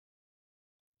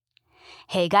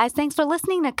Hey guys, thanks for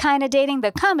listening to Kinda Dating,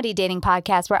 the comedy dating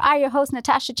podcast where I, your host,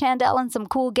 Natasha Chandel, and some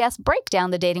cool guests break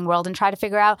down the dating world and try to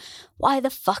figure out why the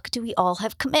fuck do we all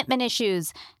have commitment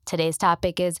issues? Today's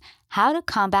topic is how to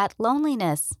combat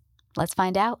loneliness. Let's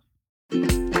find out.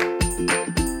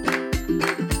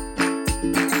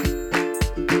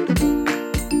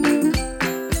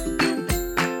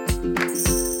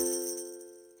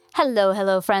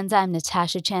 Hello, friends. I'm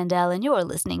Natasha Chandel, and you're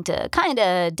listening to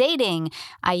Kinda Dating.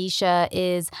 Aisha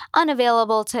is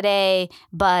unavailable today,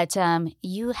 but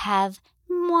you have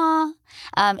moi.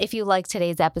 If you like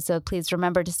today's episode, please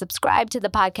remember to subscribe to the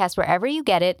podcast wherever you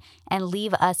get it and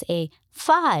leave us a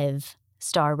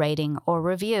 5-star rating or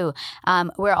review.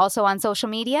 We're also on social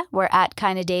media. We're at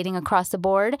Kinda Dating across the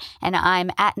board, and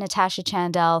I'm at Natasha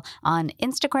Chandel on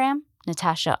Instagram,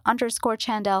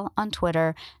 Natasha_Chandel on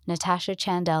Twitter, Natasha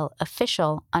Chandel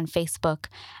Official on Facebook.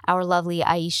 Our lovely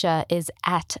Aisha is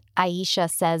at Aisha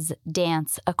Says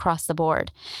Dance across the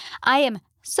board. I am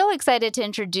so excited to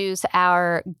introduce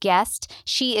our guest.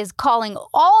 She is calling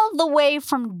all the way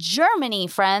from Germany,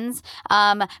 friends,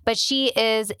 but she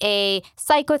is a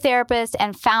psychotherapist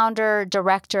and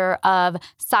director of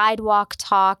Sidewalk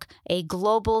Talk, a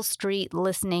global street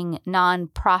listening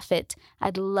nonprofit.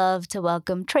 I'd love to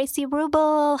welcome Tracy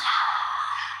Rubel.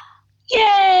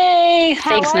 Yay!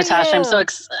 How Thanks, are Natasha. you?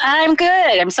 I'm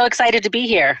good. I'm so excited to be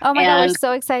here. Oh my God, we're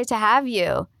so excited to have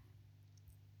you.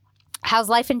 How's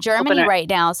life in Germany right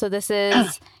now? So this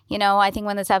is, I think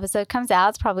when this episode comes out,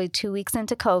 it's probably 2 weeks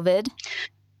into COVID.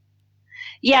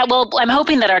 Yeah, well, I'm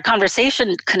hoping that our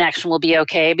conversation connection will be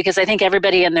okay because I think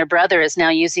everybody and their brother is now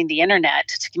using the internet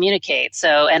to communicate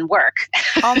and work.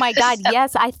 Oh my God,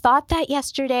 yes. I thought that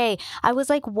yesterday. I was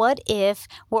like, what if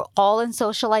we're all in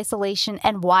social isolation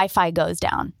and Wi-Fi goes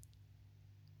down?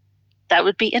 That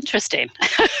would be interesting.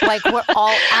 Like we're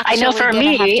all actually I know for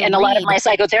me and a lot of my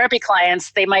psychotherapy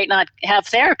clients, they might not have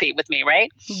therapy with me,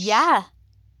 right? Yeah.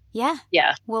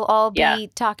 We'll all be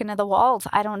talking to the walls.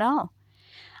 I don't know.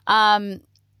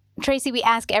 Tracy, we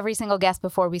ask every single guest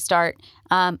before we start,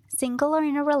 single or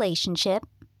in a relationship?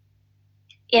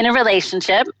 In a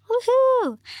relationship.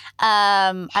 Woohoo!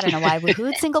 I don't know why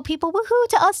woohoo. Single people, woohoo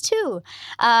to us too.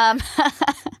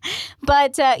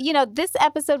 But this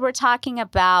episode we're talking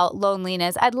about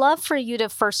loneliness. I'd love for you to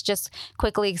first just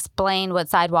quickly explain what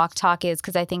Sidewalk Talk is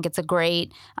because I think it's a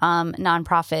great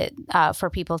nonprofit for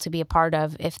people to be a part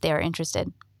of if they're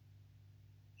interested.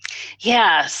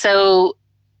 Yeah. So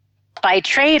by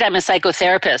trade, I'm a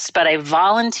psychotherapist, but I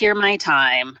volunteer my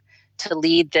time to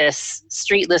lead this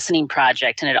street listening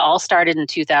project. And it all started in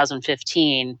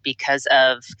 2015 because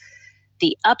of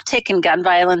the uptick in gun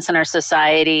violence in our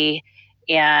society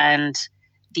and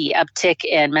the uptick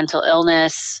in mental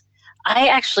illness. I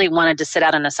actually wanted to sit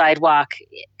out on a sidewalk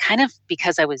kind of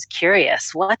because I was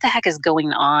curious, what the heck is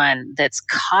going on that's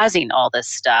causing all this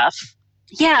stuff?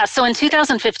 Yeah, so in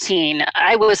 2015,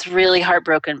 I was really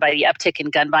heartbroken by the uptick in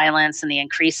gun violence and the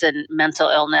increase in mental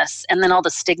illness, and then all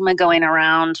the stigma going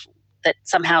around that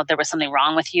somehow there was something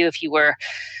wrong with you if you were,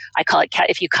 I call it,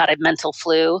 if you caught a mental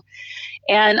flu.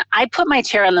 And I put my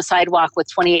chair on the sidewalk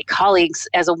with 28 colleagues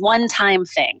as a one-time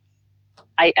thing.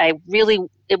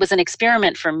 It was an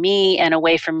experiment for me and a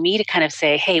way for me to kind of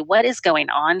say, hey, what is going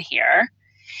on here?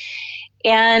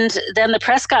 And then the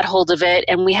press got hold of it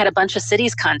and we had a bunch of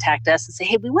cities contact us and say,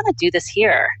 hey, we want to do this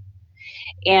here.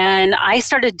 And I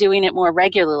started doing it more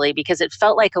regularly because it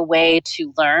felt like a way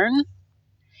to learn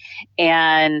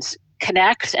and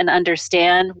connect and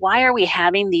understand why are we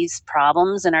having these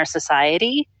problems in our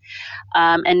society.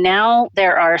 And now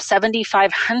there are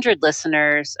 7,500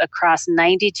 listeners across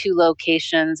 92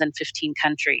 locations and 15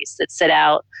 countries that sit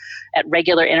out at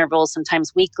regular intervals,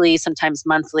 sometimes weekly, sometimes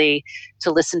monthly,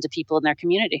 to listen to people in their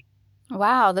community.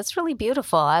 Wow, that's really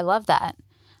beautiful. I love that.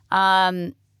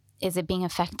 Is it being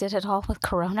affected at all with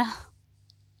Corona?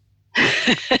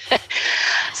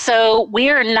 So we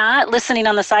are not listening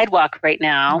on the sidewalk right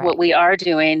now. Right. What we are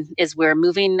doing is we're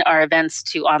moving our events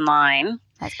to online.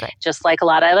 That's great. Just like a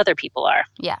lot of other people are.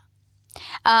 Yeah.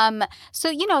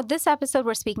 So, this episode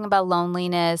we're speaking about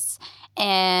loneliness.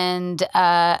 And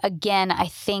again, I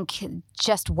think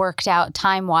just worked out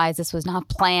time-wise. This was not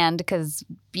planned because,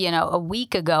 a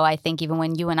week ago, I think even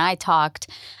when you and I talked,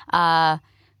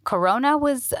 Corona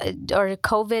was, or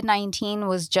COVID-19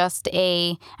 was just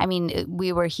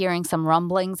we were hearing some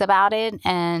rumblings about it.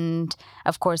 And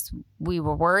of course, we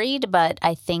were worried. But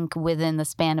I think within the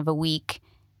span of a week,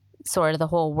 sort of the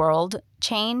whole world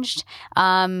changed.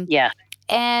 Yeah.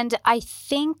 And I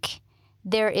think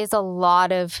there is a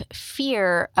lot of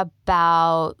fear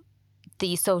about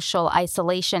the social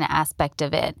isolation aspect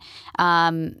of it.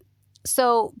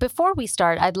 So before we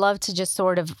start, I'd love to just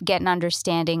sort of get an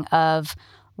understanding of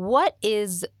what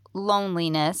is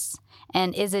loneliness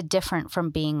and is it different from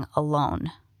being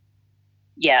alone?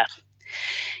 Yeah.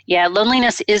 Yeah,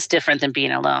 loneliness is different than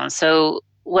being alone. So,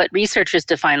 what researchers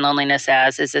define loneliness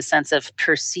as is a sense of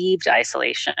perceived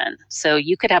isolation. So,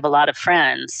 you could have a lot of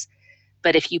friends,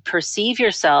 but if you perceive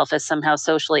yourself as somehow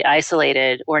socially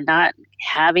isolated or not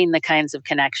having the kinds of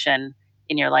connection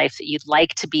in your life that you'd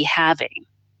like to be having,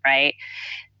 right,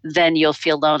 then you'll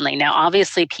feel lonely. Now,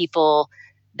 obviously, people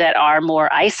that are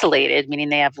more isolated, meaning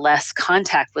they have less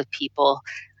contact with people,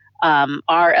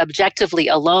 are objectively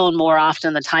alone more often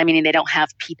than the time, meaning they don't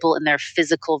have people in their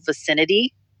physical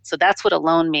vicinity. So that's what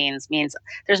alone means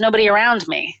there's nobody around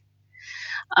me.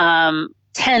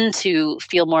 Tend to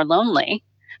feel more lonely,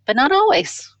 but not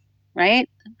always, right?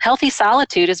 Healthy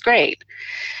solitude is great.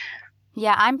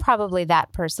 Yeah, I'm probably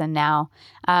that person now.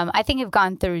 I think I've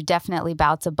gone through definitely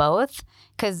bouts of both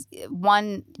because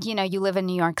one, you live in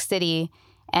New York City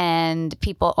and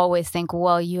people always think,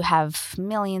 well, you have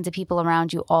millions of people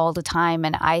around you all the time.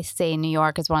 And I say New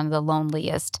York is one of the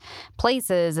loneliest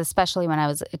places, especially when I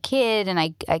was a kid and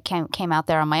I came out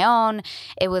there on my own.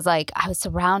 It was like I was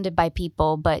surrounded by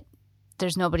people, but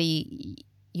there's nobody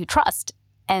you trust.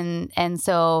 And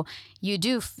so you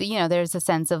do, there's a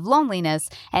sense of loneliness.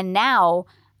 And now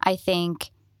I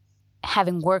think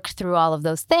having worked through all of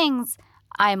those things,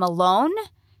 I'm alone.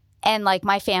 And like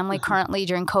my family currently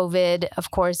during COVID, of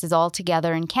course, is all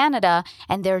together in Canada.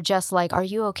 And they're just like, are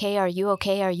you okay? Are you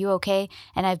okay? Are you okay?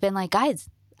 And I've been like, guys,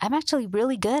 I'm actually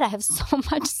really good. I have so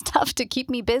much stuff to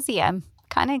keep me busy. I'm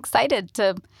kind of excited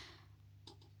to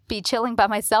be chilling by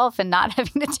myself and not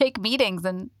having to take meetings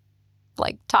and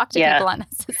like talk to people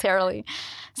unnecessarily.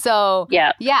 So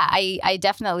I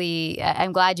definitely,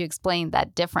 I'm glad you explained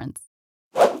that difference.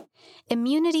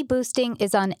 Immunity boosting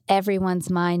is on everyone's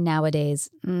mind nowadays,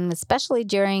 especially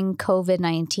during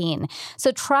COVID-19.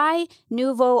 So try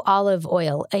Nuvo olive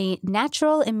oil, a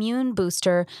natural immune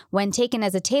booster when taken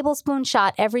as a tablespoon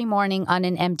shot every morning on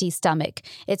an empty stomach.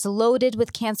 It's loaded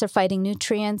with cancer-fighting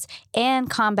nutrients and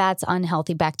combats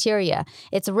unhealthy bacteria.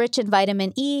 It's rich in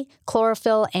vitamin E,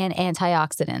 chlorophyll, and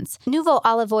antioxidants. Nuvo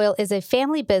olive oil is a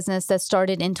family business that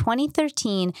started in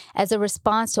 2013 as a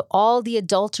response to all the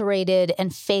adulterated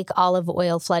and fake olive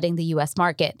oil flooding the U.S.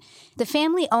 market. The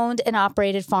family-owned and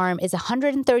operated farm is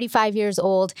 135 years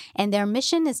old, and their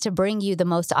mission is to bring you the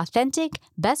most authentic,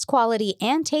 best quality,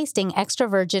 and tasting extra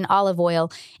virgin olive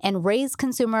oil and raise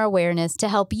consumer awareness to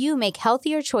help you make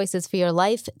healthier choices for your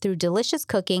life through delicious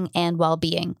cooking and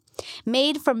well-being.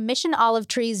 Made from Mission olive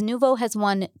trees, Nuvo has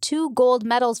won 2 gold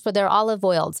medals for their olive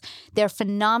oils. They're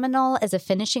phenomenal as a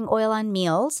finishing oil on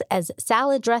meals, as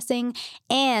salad dressing,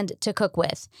 and to cook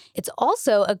with. It's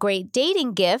also a great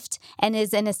dating gift and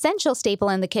is an essential staple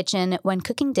in the kitchen when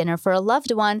cooking dinner for a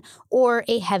loved one or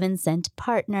a heaven-sent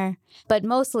partner. But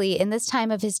mostly, in this time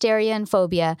of hysteria and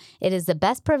phobia, it is the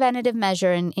best preventative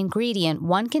measure and ingredient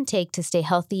one can take to stay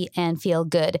healthy and feel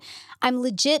good. I'm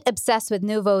legit obsessed with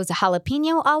Nuvo's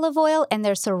jalapeno olive oil and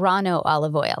their serrano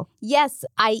olive oil. Yes,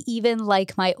 I even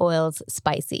like my oils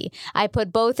spicy. I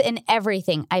put both in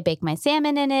everything. I bake my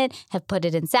salmon in it, have put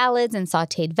it in salads and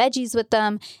sauteed veggies with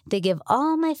them. They give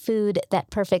all my food that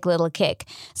perfect little kick.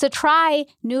 So try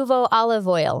Nuvo olive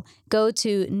oil. Go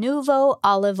to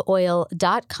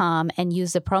nuvooliveoil.com and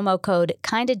use the promo code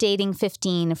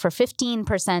KindaDating15 for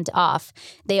 15% off.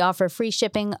 They offer free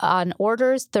shipping on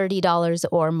orders $30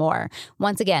 or more.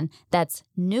 Once again, that's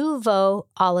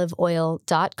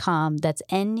nuvooliveoil.com. That's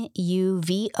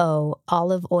NUVO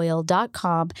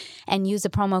oliveoil.com and use the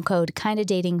promo code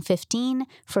KindaDating15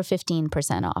 for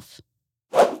 15% off.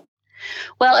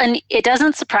 Well, and it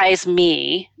doesn't surprise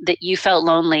me that you felt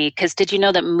lonely because did you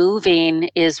know that moving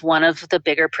is one of the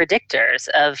bigger predictors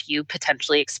of you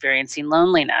potentially experiencing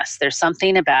loneliness? There's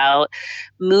something about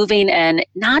moving and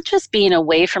not just being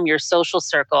away from your social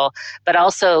circle, but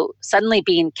also suddenly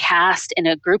being cast in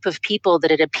a group of people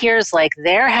that it appears like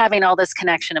they're having all this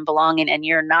connection and belonging and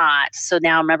you're not. So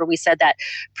now remember we said that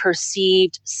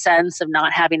perceived sense of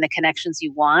not having the connections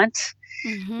you want.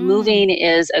 Mm-hmm. Moving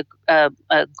is a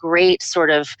great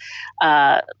sort of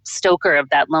stoker of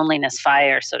that loneliness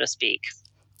fire, so to speak.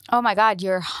 Oh my God,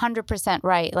 you're 100%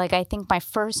 right. Like I think my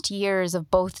first years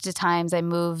of both the times I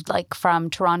moved like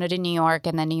from Toronto to New York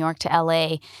and then New York to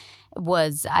LA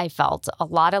I felt a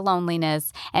lot of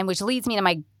loneliness. And which leads me to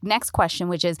my next question,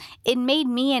 which is it made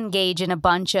me engage in a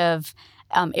bunch of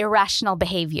irrational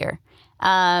behavior.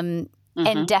 And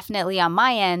definitely on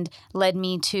my end led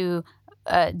me to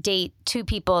date 2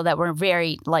 people that were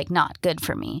very like not good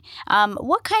for me.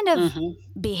 What kind of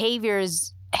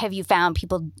behaviors have you found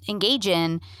people engage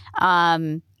in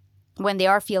when they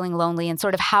are feeling lonely, and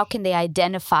sort of how can they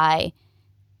identify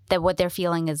that what they're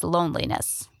feeling is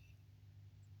loneliness?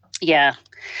 Yeah.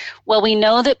 Well, we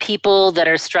know that people that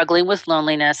are struggling with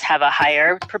loneliness have a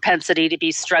higher propensity to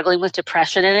be struggling with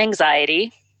depression and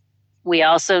anxiety. We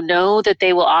also know that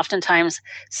they will oftentimes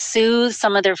soothe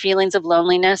some of their feelings of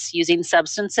loneliness using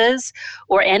substances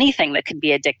or anything that can be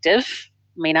addictive.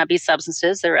 It may not be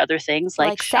substances, there are other things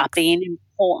like shopping and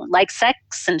porn, like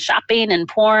sex and shopping and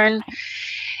porn.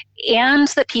 And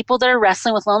that people that are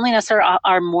wrestling with loneliness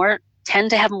are more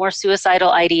tend to have more suicidal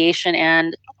ideation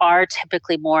and are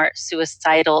typically more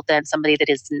suicidal than somebody that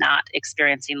is not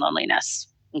experiencing loneliness.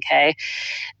 Okay.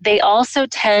 They also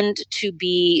tend to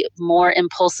be more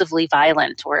impulsively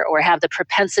violent or have the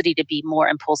propensity to be more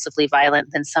impulsively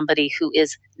violent than somebody who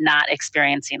is not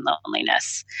experiencing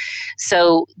loneliness.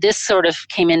 So this sort of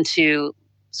came into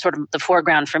sort of the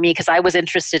foreground for me because I was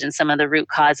interested in some of the root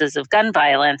causes of gun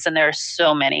violence, and there are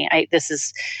so many. This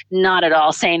is not at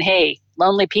all saying, hey,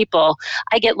 lonely people,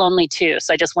 I get lonely too.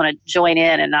 So I just want to join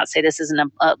in and not say this isn't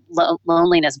a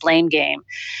loneliness blame game.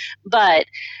 But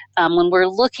when we're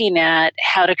looking at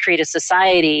how to create a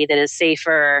society that is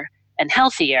safer and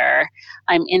healthier,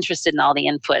 I'm interested in all the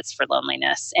inputs for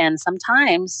loneliness. And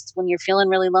sometimes when you're feeling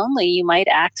really lonely, you might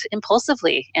act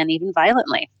impulsively and even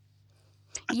violently.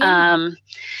 Yeah.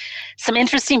 Some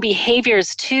interesting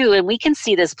behaviors too, and we can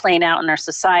see this playing out in our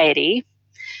society.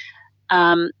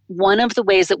 One of the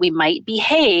ways that we might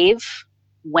behave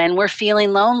when we're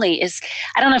feeling lonely is,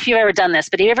 I don't know if you've ever done this,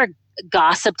 but have you ever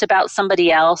gossiped about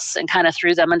somebody else and kind of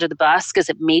threw them under the bus because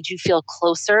it made you feel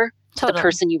closer to the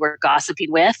person you were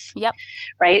gossiping with? Yep.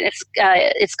 Right?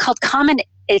 It's called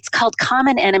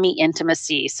common enemy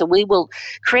intimacy. So we will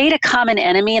create a common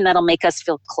enemy and that'll make us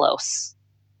feel close,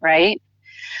 right?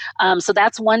 So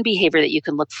that's one behavior that you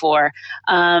can look for.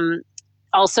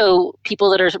 Also, people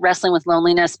that are wrestling with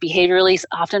loneliness behaviorally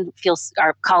often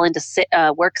are calling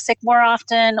to work sick more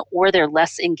often, or they're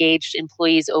less engaged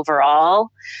employees overall.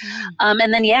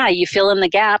 And then, you fill in the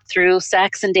gap through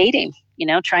sex and dating,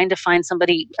 trying to find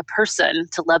a person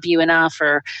to love you enough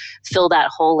or fill that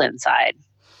hole inside.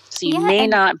 So you may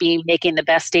not be making the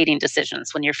best dating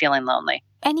decisions when you're feeling lonely.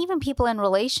 And even people in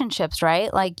relationships,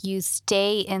 right? Like you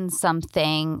stay in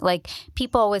something, like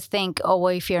people always think, oh,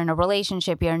 well, if you're in a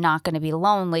relationship, you're not going to be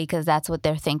lonely because that's what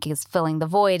they're thinking is filling the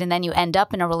void. And then you end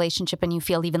up in a relationship and you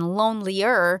feel even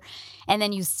lonelier. And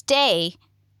then you stay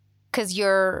because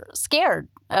you're scared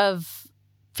of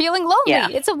feeling lonely. Yeah.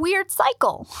 It's a weird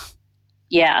cycle.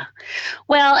 Yeah.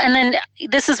 Well, and then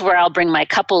this is where I'll bring my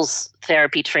couples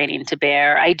therapy training to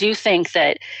bear. I do think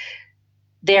that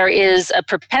there is a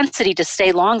propensity to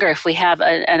stay longer if we have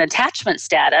an attachment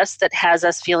status that has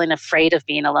us feeling afraid of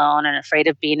being alone and afraid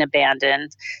of being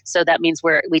abandoned. So that means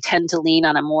we tend to lean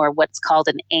on a more what's called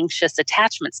an anxious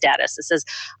attachment status. It says,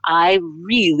 I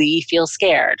really feel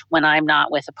scared when I'm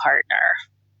not with a partner.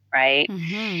 Right?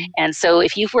 Mm-hmm. And so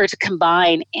if you were to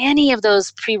combine any of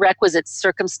those prerequisite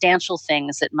circumstantial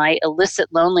things that might elicit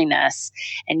loneliness,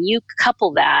 and you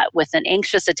couple that with an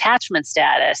anxious attachment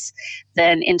status,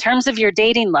 then in terms of your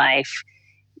dating life,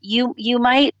 you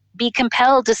might be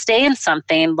compelled to stay in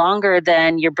something longer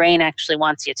than your brain actually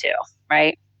wants you to,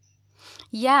 right?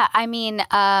 Yeah. I mean,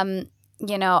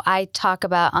 I talk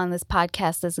about on this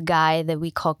podcast this guy that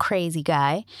we call Crazy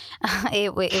Guy.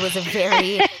 It was a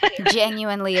very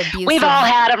genuinely abusive. We've all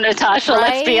had him, Natasha. Right?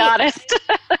 Let's be honest.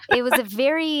 It was a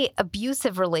very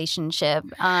abusive relationship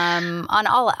on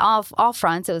all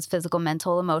fronts. It was physical,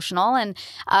 mental, emotional, and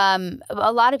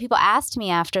a lot of people asked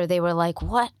me after. They were like,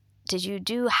 "What did you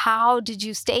do? How did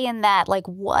you stay in that? Like,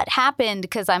 what happened?"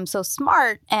 Because I'm so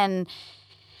smart and.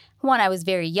 One, I was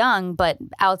very young, but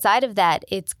outside of that,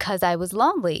 it's because I was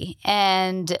lonely.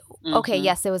 And okay,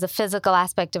 yes, there was a physical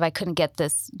aspect of I couldn't get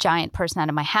this giant person out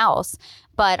of my house.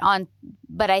 But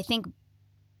I think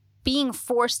being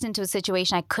forced into a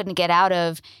situation I couldn't get out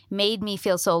of made me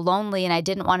feel so lonely, and I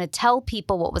didn't want to tell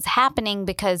people what was happening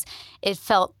because it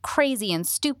felt crazy and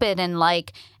stupid and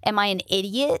like, am I an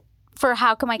idiot? For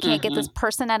how come I can't get this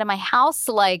person out of my house?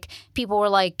 Like people were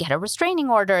like, get a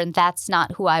restraining order. And that's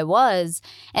not who I was.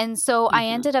 And so I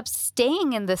ended up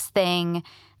staying in this thing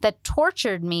that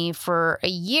tortured me for a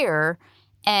year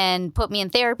and put me in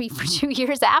therapy for 2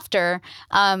 years after,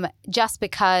 just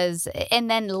because. And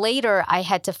then later I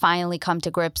had to finally come to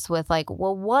grips with like,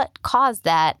 well, what caused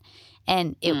that?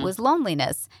 And it was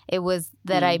loneliness. It was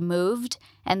that I moved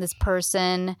and this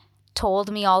person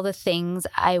told me all the things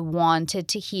I wanted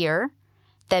to hear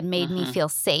that made me feel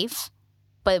safe,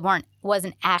 but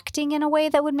wasn't acting in a way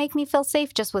that would make me feel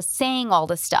safe, just was saying all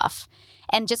the stuff.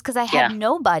 And just because I had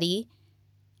nobody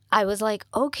I was like,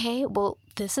 okay, well,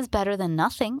 this is better than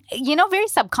nothing. Very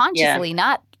subconsciously,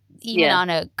 not even on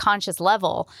a conscious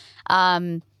level.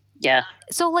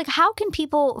 So, like, how can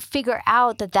people figure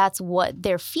out that that's what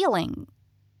they're feeling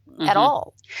at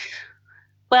all?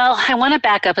 Well, I want to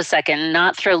back up a second and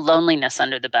not throw loneliness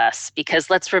under the bus, because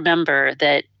let's remember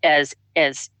that as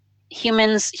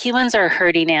humans are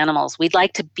herding animals. We'd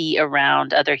like to be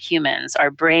around other humans.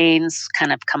 Our brains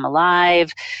kind of come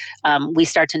alive. We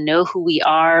start to know who we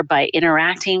are by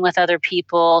interacting with other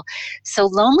people. So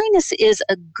loneliness is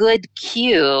a good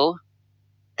cue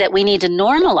that we need to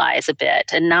normalize a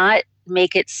bit and not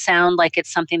make it sound like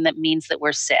it's something that means that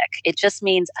we're sick. It just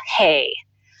means, hey,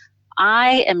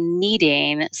 I am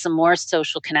needing some more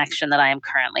social connection that I am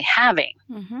currently having,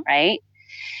 right?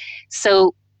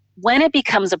 So when it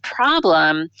becomes a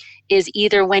problem is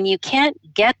either when you can't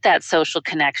get that social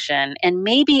connection, and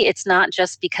maybe it's not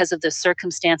just because of the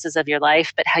circumstances of your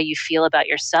life, but how you feel about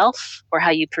yourself or how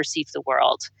you perceive the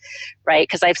world, right?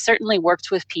 Because I've certainly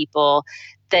worked with people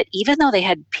that even though they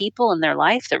had people in their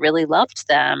life that really loved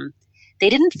them, they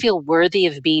didn't feel worthy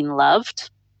of being loved.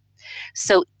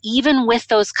 So even with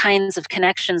those kinds of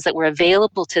connections that were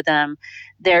available to them,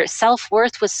 their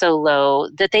self-worth was so low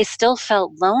that they still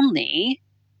felt lonely,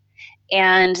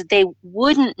 and they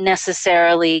wouldn't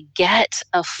necessarily get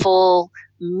a full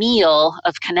meal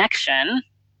of connection.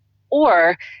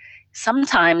 Or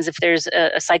sometimes if there's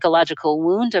a psychological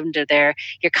wound under there,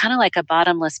 you're kind of like a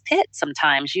bottomless pit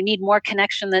sometimes. You need more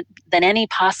connection than any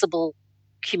possible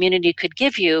community could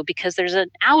give you, because there's an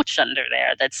ouch under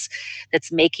there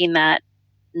that's making that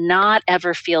not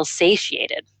ever feel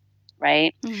satiated,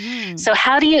 right? So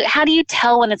how do you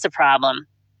tell when it's a problem?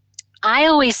 I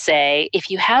always say, if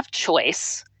you have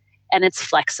choice and it's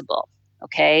flexible,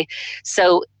 okay?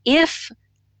 So if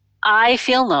I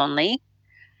feel lonely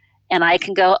and I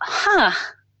can go,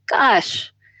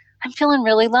 gosh, I'm feeling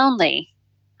really lonely,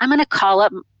 I'm going to call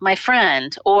up my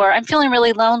friend. Or I'm feeling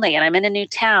really lonely and I'm in a new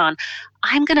town,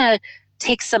 I'm going to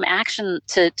take some action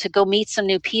to go meet some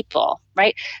new people,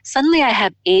 right? Suddenly I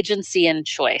have agency and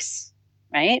choice,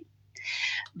 right?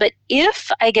 But if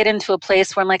I get into a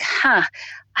place where I'm like,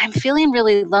 I'm feeling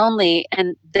really lonely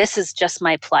and this is just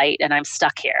my plight and I'm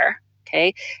stuck here,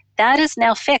 okay? That is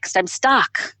now fixed. I'm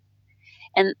stuck.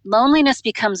 And loneliness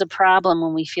becomes a problem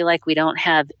when we feel like we don't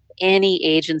have any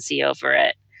agency over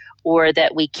it, or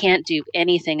that we can't do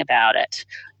anything about it.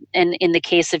 And in the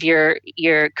case of your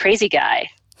crazy guy,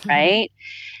 right?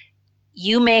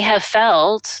 You may have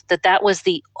felt that was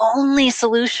the only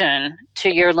solution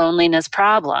to your loneliness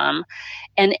problem.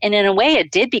 And in a way,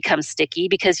 it did become sticky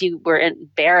because you were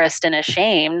embarrassed and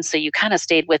ashamed. So you kind of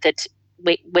stayed with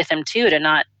him too, to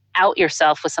not out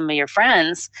yourself with some of your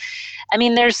friends. I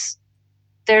mean, that's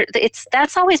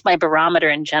always my barometer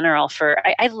in general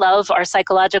I love our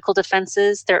psychological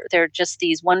defenses. They're just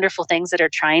these wonderful things that are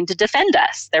trying to defend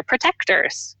us. They're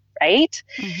protectors, right?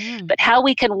 But how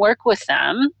we can work with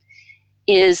them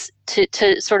is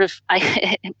to sort of,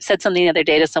 I said something the other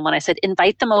day to someone, I said,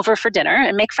 invite them over for dinner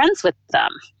and make friends with them,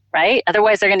 right?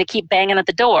 Otherwise they're going to keep banging at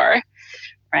the door,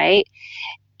 right?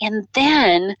 And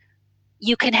then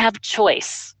you can have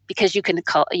choice, because you can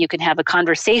have a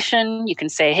conversation. You can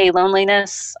say, hey,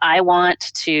 loneliness, I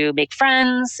want to make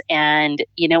friends. And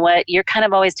you know what? You're kind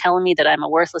of always telling me that I'm a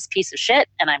worthless piece of shit,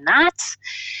 and I'm not,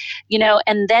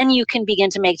 and then you can begin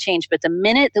to make change. But the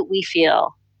minute that we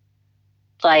feel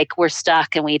like we're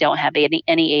stuck and we don't have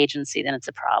any agency, then it's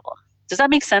a problem. Does that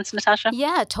make sense, Natasha?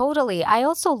 Yeah, totally. I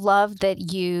also love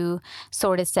that you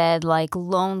sort of said, like,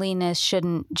 loneliness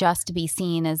shouldn't just be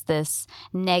seen as this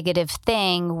negative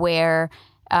thing where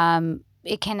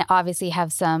it can obviously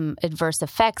have some adverse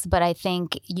effects, but I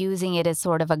think using it as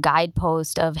sort of a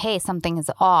guidepost of, hey, something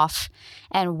is off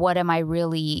and what am I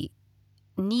really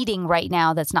needing right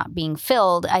now that's not being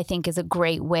filled, I think is a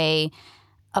great way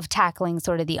of tackling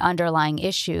sort of the underlying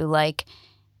issue. Like,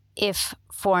 if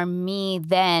for me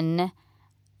then,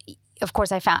 of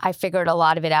course I figured a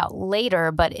lot of it out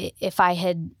later, but if I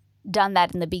had done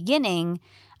that in the beginning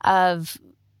of,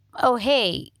 oh,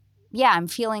 hey, yeah, I'm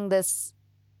feeling this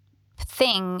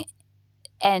thing,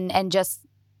 and just,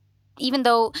 even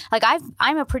though, like,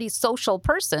 I'm a pretty social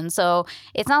person, so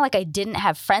it's not like I didn't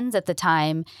have friends at the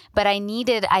time, but I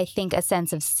needed, I think, a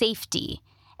sense of safety.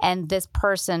 And this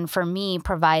person, for me,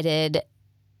 provided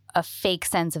a fake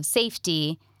sense of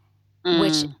safety,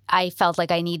 which I felt like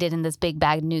I needed in this big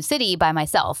bad new city by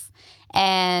myself.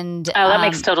 And that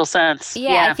makes total sense.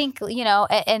 Yeah, I think,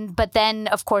 but then,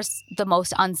 of course, the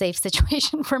most unsafe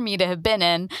situation for me to have been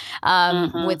in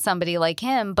with somebody like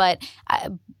him. But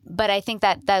I think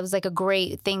that was like a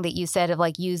great thing that you said of,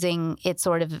 like, using it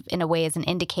sort of in a way as an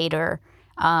indicator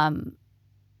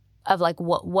of like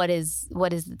what is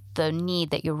the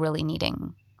need that you're really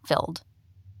needing filled.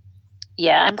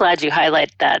 Yeah, I'm glad you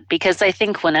highlight that, because I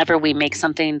think whenever we make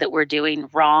something that we're doing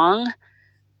wrong,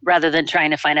 rather than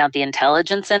trying to find out the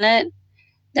intelligence in it,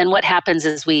 then what happens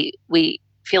is we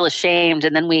feel ashamed,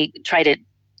 and then we try to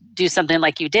do something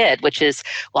like you did, which is,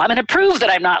 well, I'm going to prove that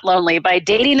I'm not lonely by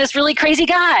dating this really crazy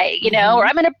guy, you know, or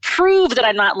I'm going to prove that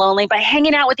I'm not lonely by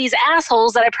hanging out with these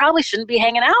assholes that I probably shouldn't be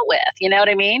hanging out with. You know what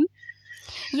I mean?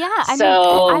 Yeah. I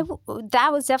mean,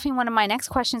 that was definitely one of my next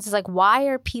questions is like, why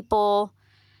are people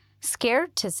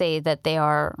scared to say that they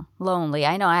are lonely?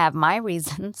 I know I have my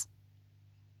reasons.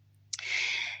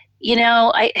 You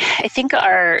know, I think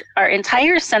our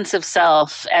entire sense of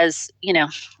self, as, you know,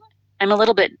 I'm a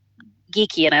little bit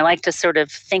geeky and I like to sort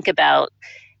of think about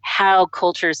how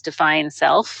cultures define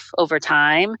self over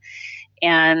time.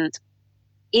 And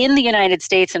in the United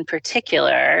States in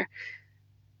particular,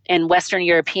 and Western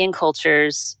European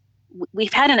cultures,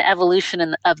 we've had an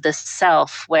evolution of the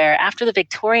self where after the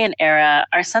Victorian era,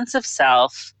 our sense of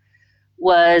self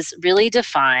was really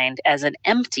defined as an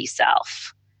empty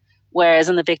self. Whereas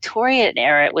in the Victorian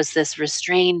era, it was this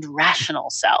restrained, rational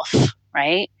self,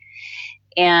 right?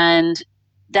 And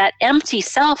that empty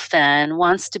self then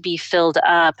wants to be filled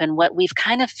up. And what we've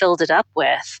kind of filled it up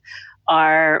with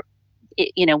are,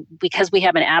 you know, because we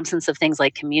have an absence of things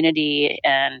like community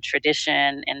and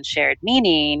tradition and shared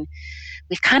meaning,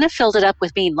 we've kind of filled it up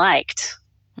with being liked.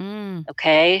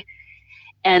 Okay.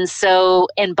 And so,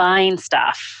 and buying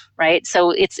stuff, right?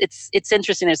 So it's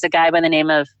interesting. There's a guy by the name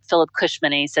of Philip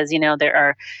Cushman, and he says, you know,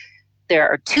 there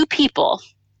are two people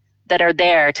that are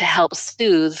there to help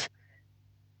soothe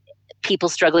people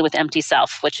struggling with empty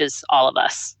self, which is all of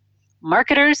us,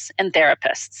 marketers and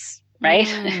therapists, right?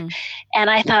 And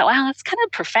I thought, wow, that's kind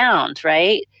of profound,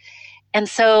 right? And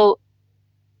so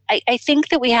I think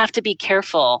that we have to be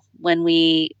careful when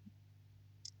we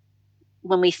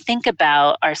think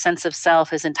about our sense of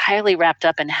self as entirely wrapped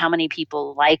up in how many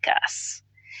people like us,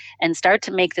 and start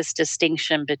to make this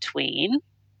distinction between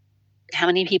how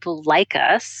many people like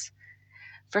us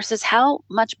versus how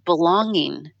much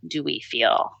belonging do we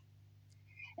feel.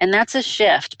 And that's a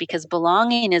shift, because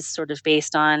belonging is sort of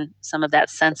based on some of that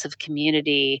sense of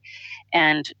community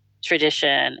and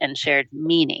tradition and shared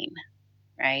meaning,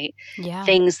 right? Yeah.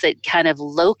 Things that kind of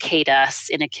locate us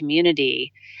in a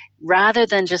community rather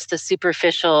than just the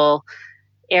superficial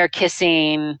air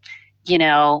kissing, you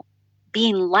know,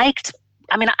 being liked.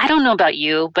 I mean, I don't know about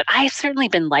you, but I've certainly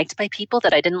been liked by people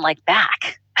that I didn't like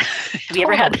back. Have you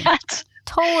ever had that?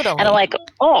 Totally. And I'm like,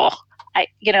 oh,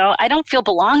 I don't feel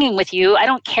belonging with you. I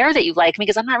don't care that you like me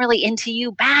because I'm not really into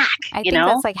you back. I think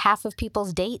that's like half of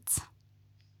people's dates.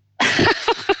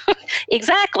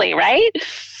 Exactly, right?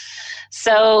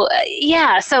 So,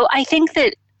 so I think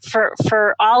that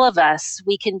for all of us,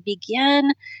 we can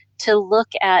begin to look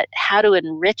at how to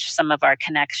enrich some of our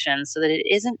connections so that it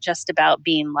isn't just about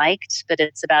being liked, but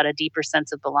it's about a deeper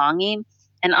sense of belonging.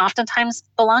 And oftentimes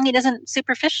belonging isn't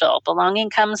superficial. Belonging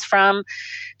comes from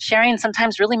sharing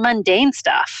sometimes really mundane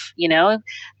stuff, you know?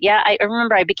 Yeah, I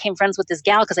remember I became friends with this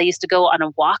gal because I used to go on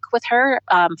a walk with her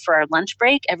for our lunch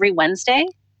break every Wednesday.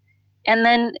 And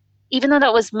then even though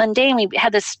that was mundane, we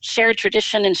had this shared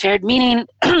tradition and shared meaning.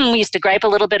 We used to gripe a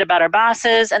little bit about our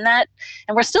bosses and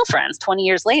we're still friends 20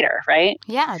 years later, right?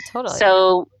 Yeah, totally.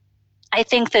 So I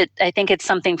think it's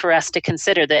something for us to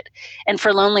consider that, and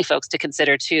for lonely folks to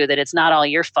consider too, that it's not all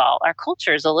your fault. Our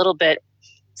culture is a little bit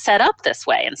set up this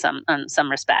way in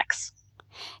some respects.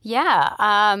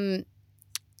 Yeah.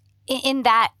 In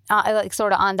that, like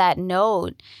sort of on that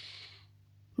note,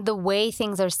 the way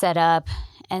things are set up,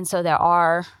 and so there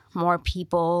are more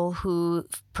people who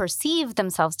perceive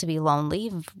themselves to be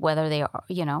lonely, whether they are,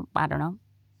 you know, I don't know.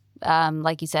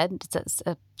 Like you said, it's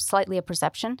slightly a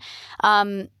perception.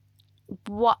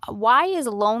 Why is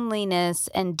loneliness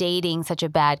and dating such a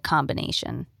bad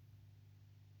combination?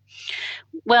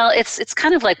 Well, it's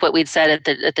kind of like what we'd said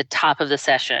at the top of the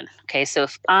session. Okay, so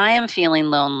if I am feeling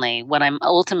lonely, what I'm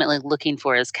ultimately looking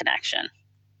for is connection.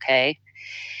 Okay,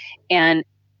 and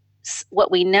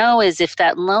what we know is if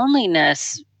that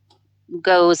loneliness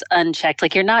goes unchecked,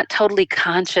 like you're not totally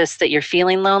conscious that you're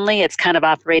feeling lonely, it's kind of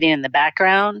operating in the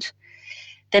background,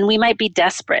 then we might be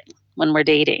desperate when we're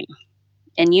dating.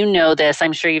 And you know this,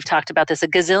 I'm sure you've talked about this a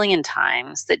gazillion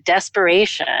times, that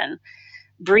desperation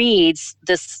breeds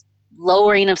this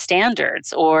lowering of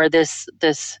standards, or this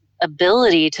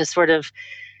ability to sort of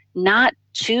not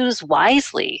choose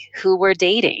wisely who we're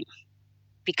dating,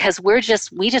 because we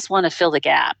just want to fill the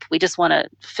gap. We just want to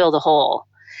fill the hole.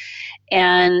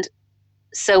 And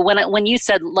So when you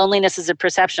said loneliness is a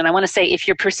perception, I want to say if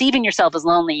you're perceiving yourself as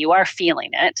lonely, you are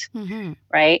feeling it,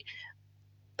 right?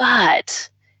 But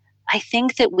I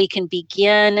think that we can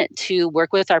begin to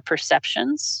work with our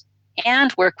perceptions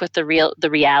and work with the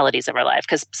realities of our life,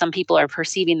 because some people are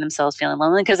perceiving themselves feeling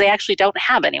lonely because they actually don't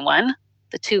have anyone.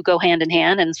 The two go hand in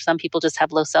hand, and some people just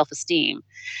have low self-esteem.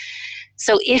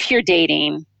 So if you're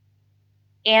dating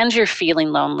and you're feeling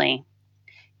lonely,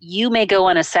 you may go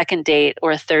on a second date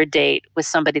or a third date with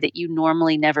somebody that you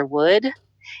normally never would,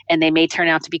 and they may turn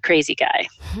out to be crazy guy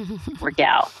or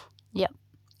gal. Yep.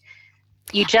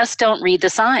 You just don't read the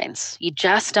signs. You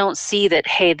just don't see that,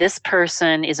 hey, this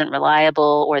person isn't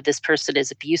reliable, or this person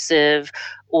is abusive,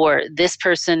 or this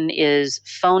person is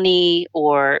phony,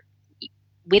 or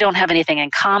we don't have anything in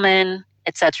common,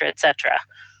 et cetera, et cetera.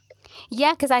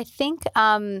 Yeah, because I think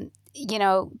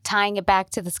tying it back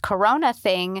to this Corona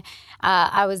thing,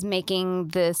 I was making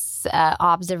this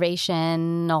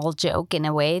observational joke in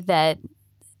a way that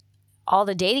all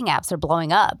the dating apps are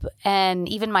blowing up. And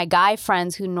even my guy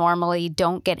friends who normally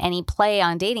don't get any play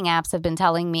on dating apps have been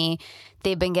telling me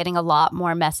they've been getting a lot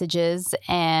more messages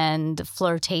and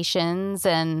flirtations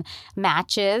and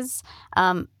matches.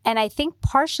 And I think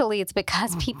partially it's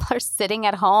because people are sitting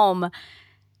at home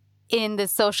in the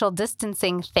social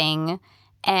distancing thing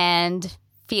and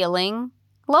feeling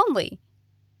lonely.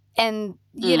 And,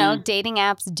 dating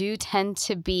apps do tend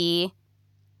to be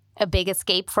a big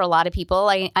escape for a lot of people.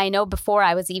 I know before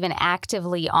I was even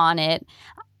actively on it,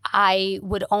 I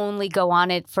would only go on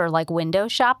it for like window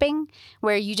shopping,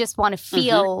 where you just want to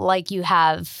feel like you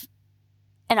have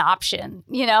an option,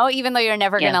 even though you're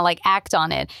never going to like act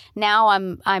on it. Now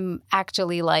I'm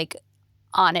actually like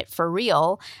on it for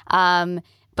real.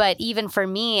 But even for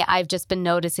me, I've just been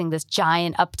noticing this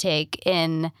giant uptake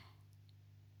in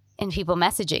people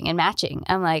messaging and matching.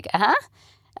 I'm like,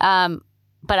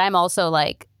 but I'm also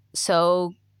like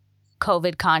so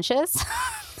COVID conscious.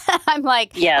 I'm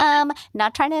like,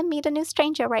 not trying to meet a new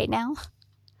stranger right now.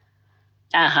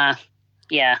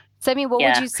 Yeah. So I mean, what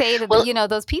would you say to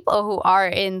those people who are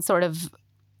in sort of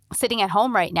sitting at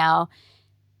home right now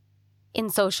in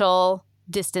social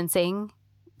distancing,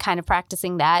 kind of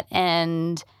practicing that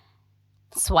and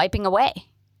swiping away?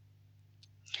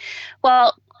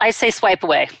 Well, I say swipe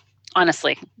away,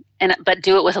 honestly, but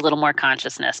do it with a little more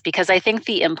consciousness, because I think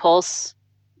the impulse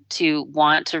to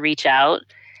want to reach out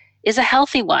is a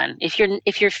healthy one. If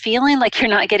you're feeling like you're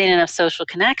not getting enough social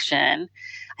connection,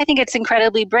 I think it's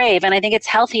incredibly brave, and I think it's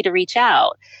healthy to reach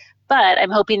out. But I'm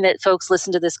hoping that folks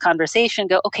listen to this conversation,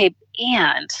 go, okay,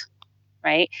 and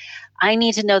right, I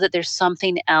need to know that there's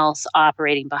something else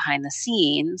operating behind the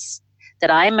scenes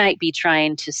that I might be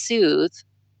trying to soothe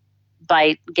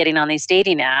by getting on these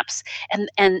dating apps,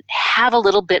 and have a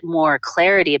little bit more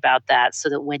clarity about that, so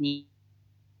that when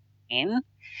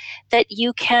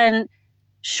you can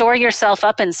shore yourself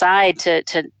up inside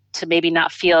to maybe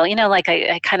not feel, like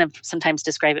I kind of sometimes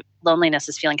describe it, loneliness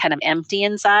as feeling kind of empty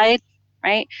inside,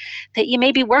 right? That you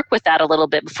maybe work with that a little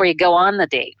bit before you go on the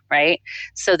date, right?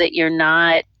 So that you're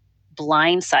not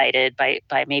blindsided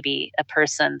by maybe a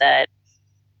person that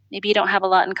maybe you don't have a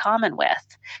lot in common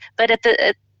with. But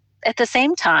at the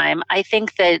same time, I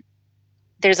think that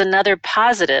there's another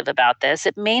positive about this.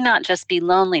 It may not just be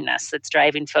loneliness that's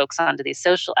driving folks onto these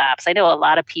social apps. I know a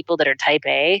lot of people that are type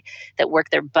A that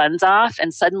work their buns off,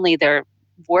 and suddenly their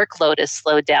workload is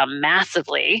slowed down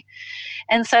massively.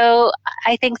 And so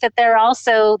I think that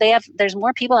there's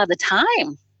more people have the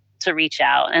time to reach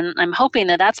out. And I'm hoping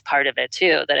that that's part of it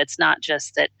too, that it's not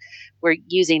just that we're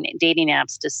using dating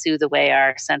apps to soothe away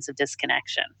our sense of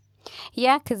disconnection.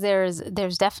 Yeah, because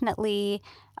there's definitely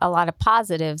a lot of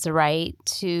positives, right,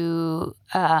 to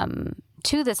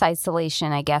this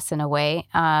isolation, I guess, in a way.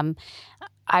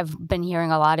 I've been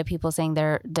hearing a lot of people saying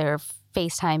they're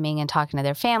FaceTiming and talking to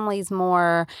their families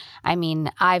more. I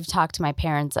mean, I've talked to my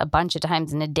parents a bunch of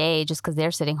times in a day just because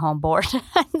they're sitting home bored.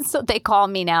 So they call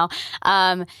me now.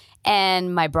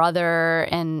 And my brother,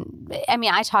 and I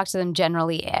mean, I talk to them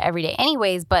generally every day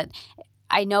anyways, but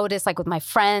I notice like with my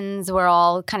friends, we're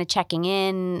all kind of checking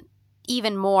in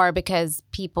even more because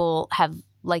people have,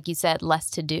 like you said, less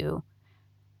to do.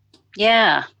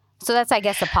 Yeah. So that's, I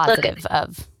guess, a positive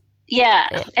of.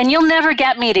 Yeah. And you'll never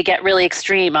get me to get really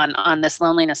extreme on this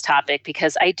loneliness topic,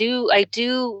 because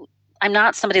I'm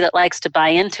not somebody that likes to buy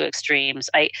into extremes.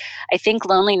 I think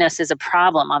loneliness is a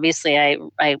problem. Obviously, I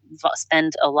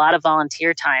spend a lot of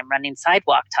volunteer time running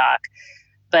Sidewalk Talk,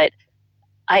 but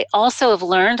I also have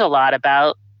learned a lot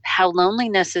about how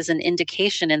loneliness is an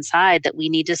indication inside that we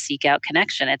need to seek out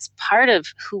connection. It's part of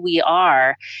who we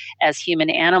are as human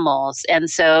animals. And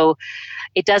so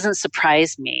it doesn't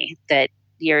surprise me that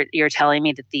you're telling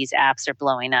me that these apps are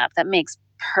blowing up. That makes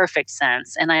perfect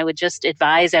sense. And I would just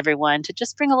advise everyone to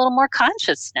just bring a little more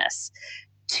consciousness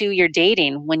to your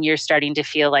dating when you're starting to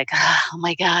feel like, oh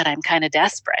my God, I'm kind of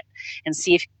desperate, and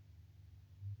see if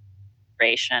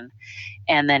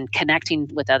and then connecting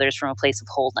with others from a place of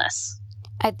wholeness.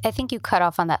 I think you cut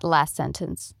off on that last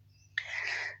sentence.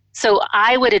 So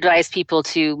I would advise people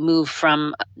to move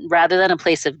from, rather than a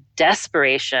place of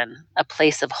desperation, a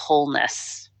place of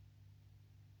wholeness.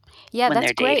 Yeah,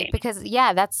 that's great, because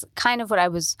that's kind of what I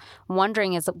was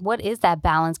wondering, is what is that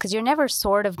balance? Because you're never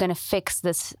sort of going to fix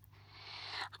this.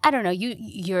 I don't know.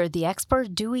 You're the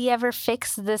expert. Do we ever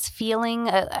fix this feeling?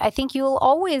 I think you'll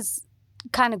always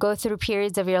kind of go through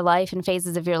periods of your life and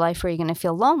phases of your life where you're going to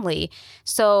feel lonely.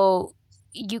 So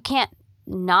you can't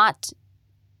not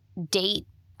date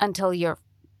until you're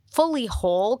fully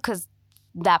whole, because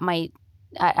that might,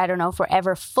 I don't know,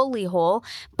 forever fully whole.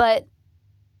 But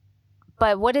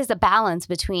what is the balance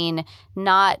between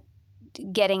not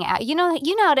getting out? You know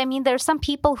what I mean? There's some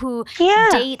people who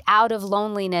date out of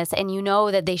loneliness, and you know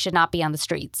that they should not be on the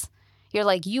streets. You're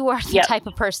like, you are the type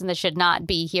of person that should not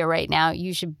be here right now.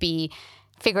 You should be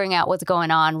figuring out what's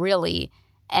going on, really,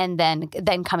 and then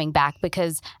coming back,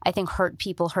 because I think hurt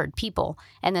people.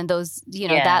 And then those,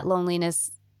 that loneliness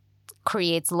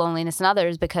creates loneliness in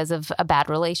others because of a bad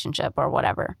relationship or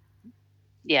whatever.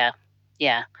 Yeah.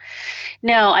 Yeah.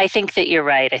 No, I think that you're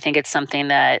right. I think it's something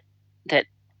that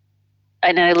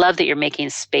and I love that you're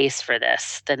making space for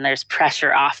this. Then there's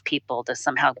pressure off people to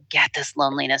somehow get this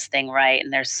loneliness thing right.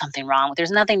 And there's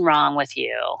nothing wrong with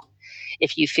you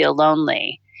if you feel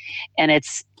lonely. And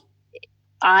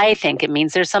I think it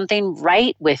means there's something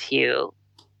right with you,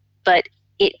 but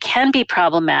it can be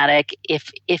problematic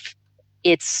if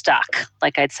it's stuck,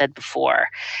 like I'd said before.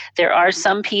 There are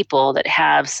some people that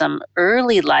have some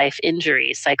early life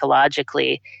injuries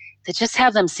psychologically that just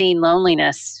have them seeing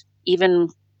loneliness even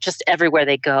just everywhere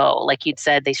they go. Like you'd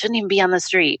said, they shouldn't even be on the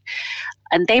street.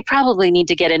 And they probably need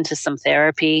to get into some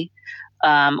therapy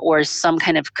or some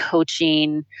kind of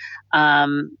coaching,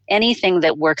 anything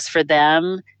that works for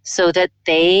them, so that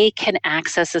they can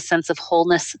access a sense of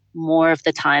wholeness more of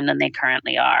the time than they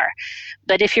currently are.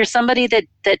 But if you're somebody that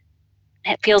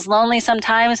feels lonely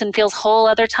sometimes and feels whole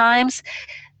other times,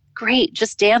 great,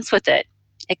 just dance with it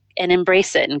and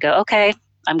embrace it and go, okay,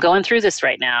 I'm going through this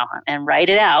right now, and write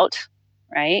it out,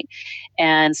 right?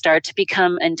 And start to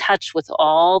become in touch with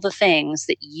all the things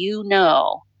that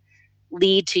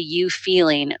lead to you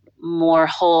feeling more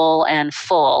whole and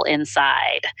full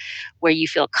inside, where you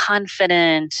feel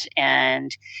confident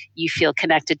and you feel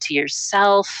connected to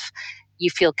yourself. You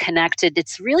feel connected.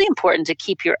 It's really important to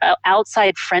keep your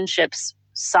outside friendships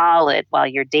solid while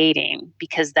you're dating,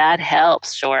 because that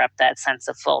helps shore up that sense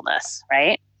of fullness,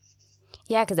 right?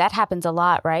 Yeah, because that happens a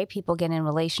lot, right? People get in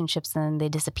relationships and then they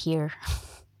disappear.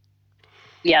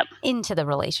 Yep. Into the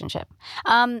relationship.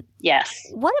 Yes.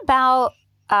 What about,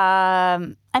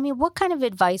 what kind of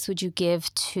advice would you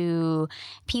give to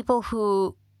people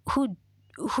who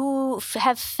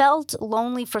have felt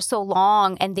lonely for so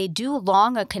long, and they do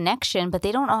long a connection, but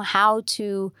they don't know how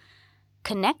to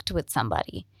connect with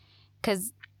somebody?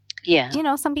 Because,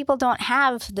 some people don't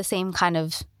have the same kind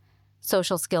of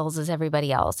social skills as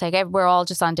everybody else. Like, we're all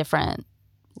just on different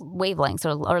wavelengths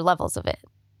or levels of it.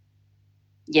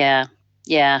 Yeah.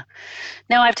 Yeah.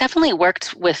 No, I've definitely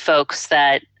worked with folks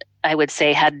that I would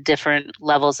say had different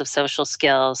levels of social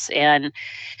skills. And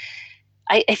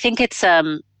I think it's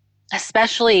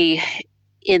especially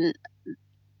in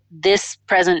this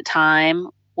present time,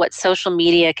 what social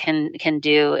media can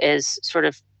do is sort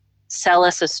of sell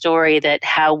us a story that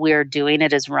how we're doing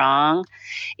it is wrong.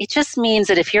 It just means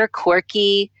that if you're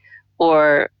quirky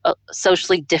or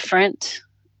socially different,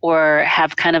 or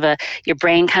have kind of your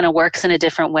brain kind of works in a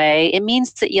different way, it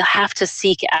means that you'll have to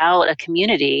seek out a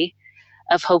community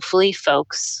of hopefully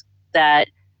folks that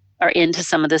are into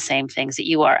some of the same things that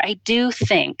you are. I do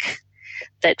think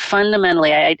that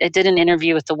fundamentally, I did an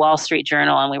interview with the Wall Street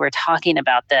Journal, and we were talking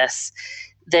about this,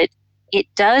 that it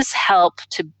does help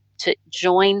to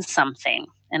join something.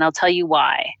 And I'll tell you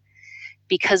why.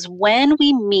 Because when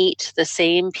we meet the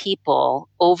same people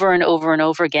over and over and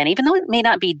over again, even though it may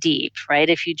not be deep, right?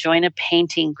 If you join a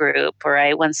painting group, or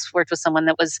I once worked with someone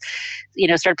that was,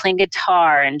 started playing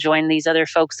guitar and joined these other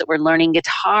folks that were learning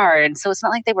guitar. And so it's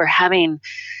not like they were having,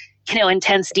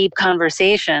 intense, deep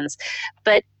conversations,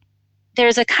 but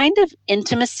there's a kind of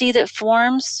intimacy that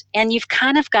forms, and you've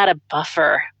kind of got a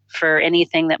buffer for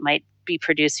anything that might be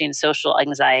producing social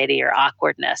anxiety or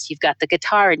awkwardness. You've got the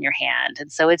guitar in your hand.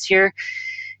 And so it's your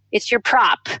it's your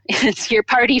prop, it's your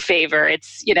party favor,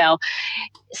 it's,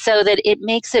 so that it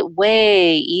makes it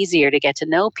way easier to get to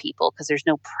know people because there's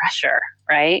no pressure,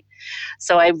 right?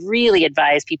 So I really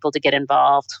advise people to get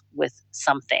involved with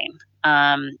something,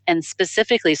 and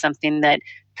specifically something that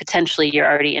potentially you're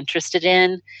already interested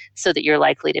in, so that you're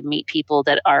likely to meet people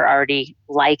that are already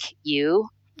like you,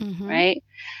 right?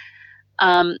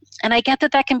 And I get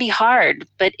that that can be hard,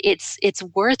 but it's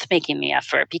worth making the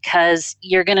effort because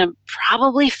you're going to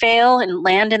probably fail and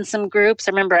land in some groups.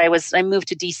 I remember I moved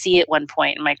to DC at one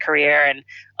point in my career, and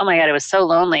oh my God, it was so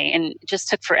lonely and it just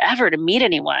took forever to meet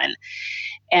anyone.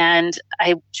 And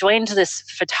I joined this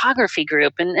photography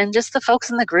group, and just the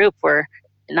folks in the group were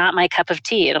not my cup of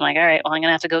tea. And I'm like, all right, well, I'm going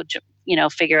to have to go,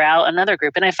 figure out another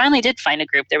group. And I finally did find a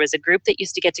group. There was a group that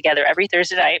used to get together every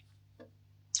Thursday night.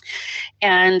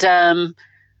 And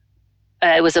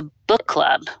it was a book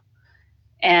club,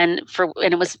 and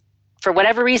it was, for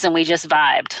whatever reason, we just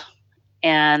vibed,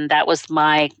 and that was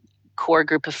my core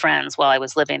group of friends while I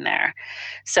was living there.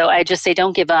 So I just say,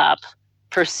 don't give up.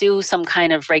 Pursue some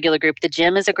kind of regular group. The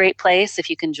gym is a great place if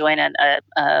you can join a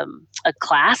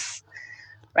class,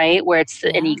 right? Where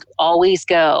and you always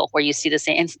go where you see the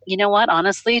same. And you know what?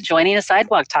 Honestly, joining a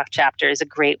Sidewalk Talk chapter is a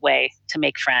great way to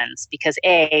make friends because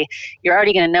you're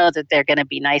already going to know that they're going to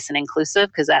be nice and inclusive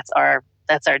because that's our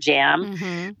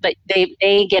jam. But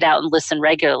they get out and listen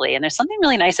regularly. And there's something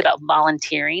really nice about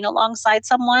volunteering alongside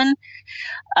someone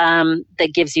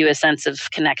that gives you a sense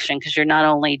of connection because you're not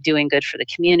only doing good for the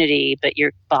community, but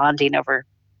you're bonding over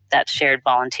that shared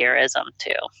volunteerism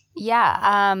too.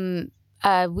 Yeah.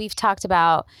 We've talked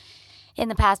about in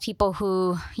the past people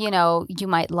who, you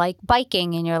might like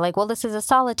biking and you're like, well, this is a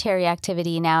solitary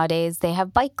activity nowadays. They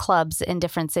have bike clubs in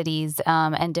different cities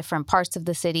and different parts of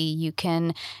the city. You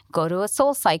can go to a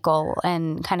Soul Cycle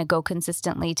and kind of go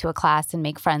consistently to a class and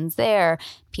make friends there.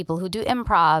 People who do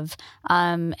improv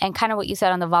and kind of what you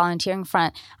said on the volunteering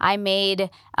front. I made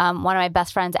one of my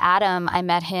best friends, Adam, I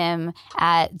met him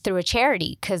through a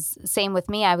charity because same with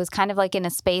me. I was kind of like in a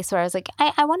space where I was like,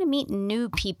 I want to meet new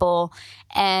people.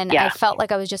 And I felt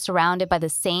like I was just surrounded by the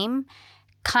same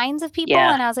kinds of people.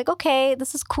 And I was like, okay,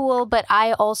 this is cool. But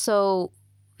I also,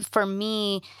 for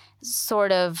me,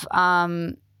 sort of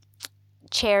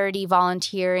charity,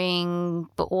 volunteering,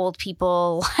 old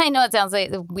people. I know it sounds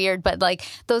like weird, but like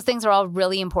those things are all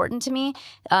really important to me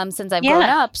since I've grown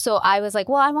up. So I was like,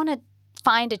 well, I want to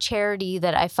find a charity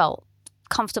that I felt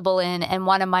comfortable in. And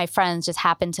one of my friends just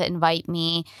happened to invite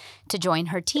me to join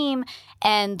her team.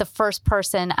 And the first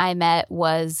person I met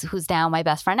who's now my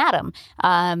best friend, Adam.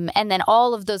 And then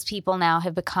all of those people now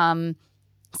have become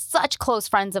such close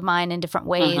friends of mine in different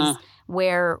ways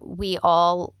where we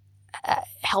all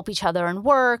help each other in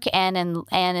work and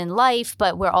in life,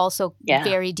 but we're also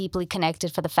very deeply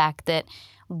connected for the fact that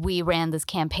we ran this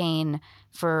campaign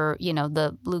for,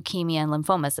 the Leukemia and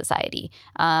Lymphoma Society.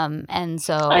 And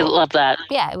so I love that.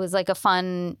 Yeah, it was like a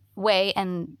fun way.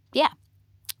 And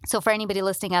so for anybody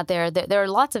listening out there, there are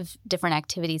lots of different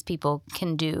activities people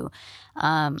can do.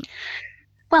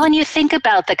 Well, and you think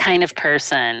about the kind of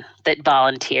person that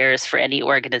volunteers for any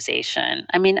organization.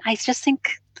 I mean, I just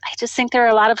think there are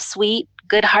a lot of sweet,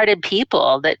 good-hearted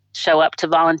people that show up to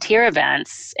volunteer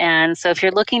events. And so if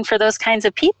you're looking for those kinds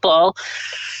of people,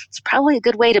 it's probably a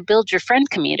good way to build your friend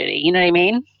community. You know what I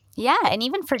mean? Yeah, and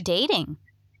even for dating.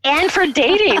 And for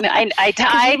dating. I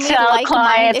tell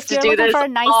clients to do this for a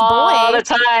nice all boy, the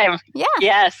time. Yeah.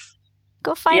 Yes.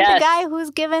 Go find the guy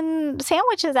who's giving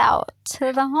sandwiches out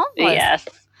to the homeless. Yes.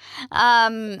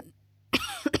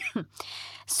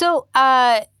 So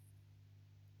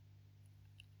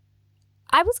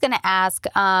I was going to ask,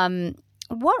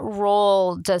 what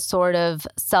role does sort of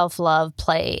self-love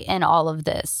play in all of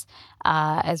this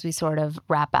as we sort of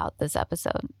wrap out this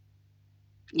episode?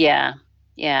 Yeah.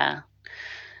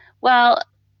 Well,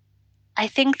 I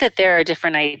think that there are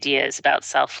different ideas about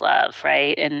self-love,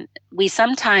 right? And we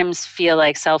sometimes feel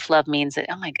like self-love means that,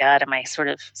 oh my God, am I sort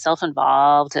of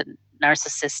self-involved and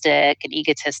narcissistic and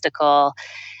egotistical?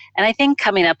 And I think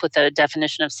coming up with a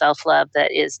definition of self-love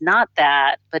that is not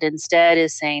that, but instead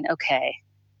is saying, okay,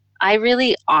 I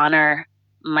really honor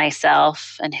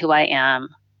myself and who I am.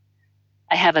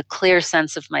 I have a clear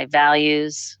sense of my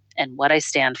values and what I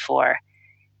stand for.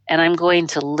 And I'm going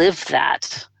to live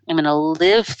that. I'm going to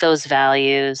live those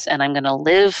values and I'm going to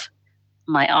live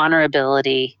my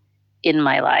honorability in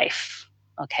my life.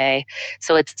 Okay.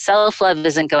 So it's self-love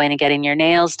isn't going and getting your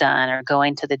nails done or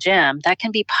going to the gym. That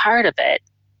can be part of it,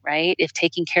 right? If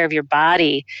taking care of your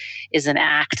body is an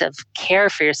act of care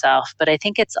for yourself. But I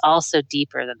think it's also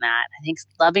deeper than that. I think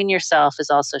loving yourself is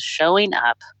also showing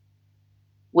up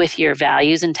with your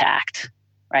values intact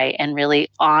right? And really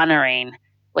honoring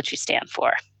what you stand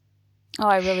for. Oh,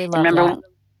 I really And love remember, that.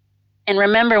 and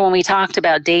remember when we talked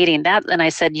about dating that, and I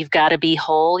said, you've got to be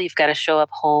whole, you've got to show up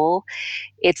whole.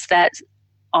 It's that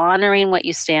honoring what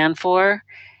you stand for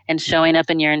and showing up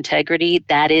in your integrity,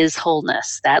 that is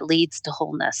wholeness. That leads to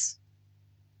wholeness.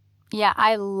 Yeah,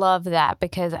 I love that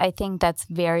because I think that's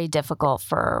very difficult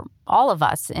for all of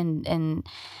us in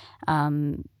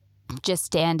just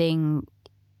standing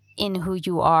in who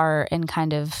you are and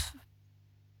kind of,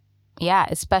 yeah,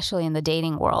 especially in the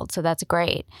dating world. So that's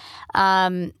great.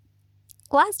 Last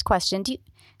question. Do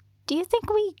you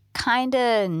think we kind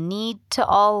of need to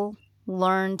all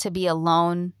learn to be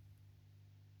alone,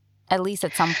 at least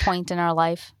at some point in our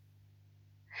life?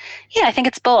 Yeah, I think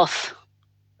it's both,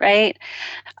 right?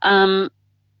 I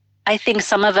think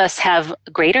some of us have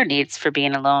greater needs for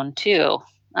being alone too.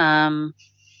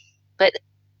 But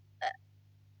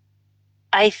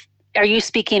are you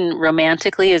speaking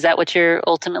romantically? Is that what you're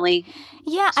ultimately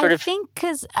Yeah, I sort of? think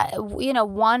because,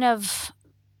 one of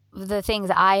the things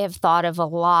I have thought of a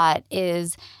lot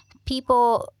is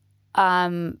people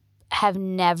have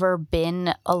never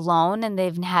been alone, and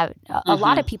they've had a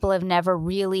lot of people have never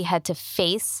really had to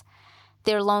face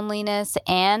their loneliness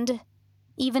and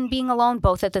even being alone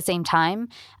both at the same time.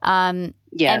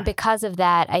 Yeah. And because of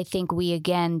that, I think we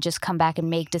again just come back and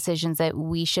make decisions that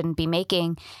we shouldn't be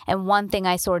making. And one thing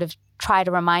I sort of try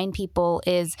to remind people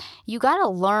is you got to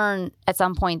learn at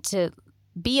some point to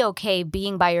be okay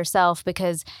being by yourself,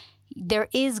 because there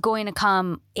is going to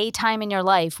come a time in your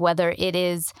life, whether it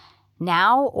is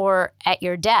now or at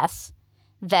your death,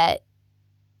 that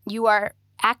you are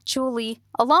actually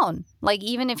alone. Like,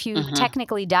 even if you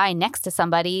technically die next to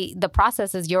somebody, the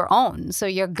process is your own. So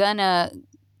you're gonna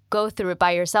go through it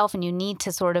by yourself, and you need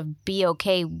to sort of be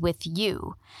okay with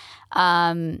you.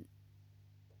 That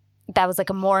was like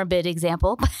a morbid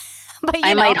example. But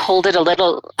I might hold it a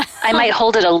little. I might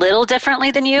hold it a little differently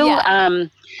than you. Yeah.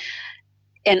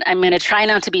 And I'm going to try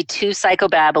not to be too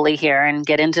psychobabbly here and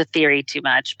get into theory too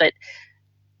much. But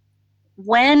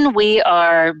when we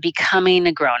are becoming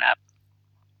a grown-up,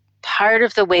 part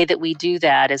of the way that we do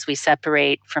that is we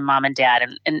separate from mom and dad,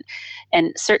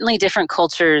 and certainly different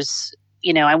cultures.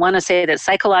 I want to say that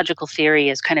psychological theory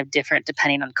is kind of different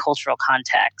depending on cultural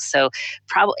context. So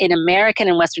probably in American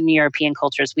and Western European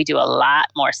cultures, we do a lot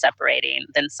more separating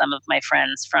than some of my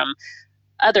friends from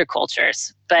other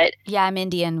cultures. But yeah, I'm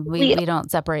Indian. We don't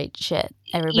separate shit.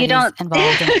 Everybody's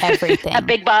involved in everything. A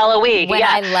big ball of weed. When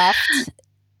I left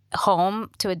home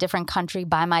to a different country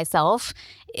by myself,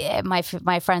 my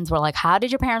friends were like, how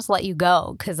did your parents let you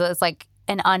go? Because it was like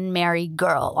an unmarried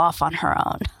girl off on her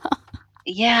own.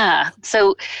 Yeah.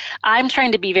 So I'm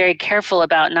trying to be very careful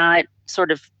about not sort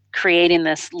of creating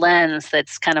this lens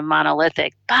that's kind of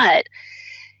monolithic. But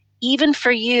even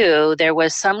for you, there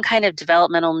was some kind of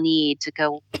developmental need to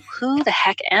go, who the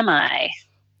heck am I?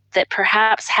 That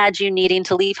perhaps had you needing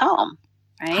to leave home,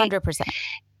 right? 100%.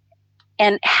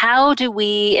 And how do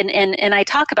we, and I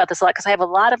talk about this a lot because I have a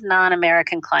lot of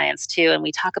non-American clients too, and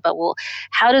we talk about, well,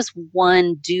 how does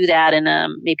one do that in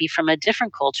maybe from a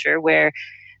different culture where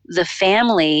the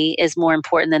family is more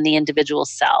important than the individual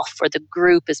self, or the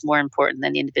group is more important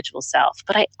than the individual self.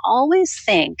 But I always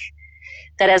think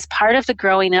that as part of the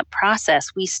growing up process,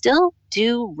 we still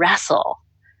do wrestle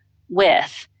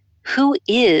with who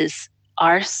is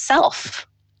our self,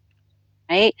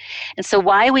 right? And so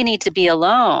why we need to be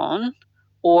alone,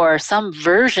 or some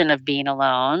version of being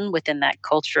alone within that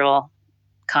cultural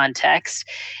context,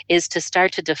 is to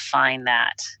start to define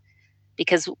that,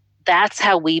 because that's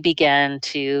how we begin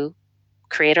to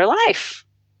create our life,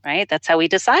 right? That's how we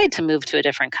decide to move to a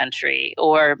different country,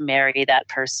 or marry that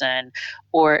person,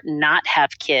 or not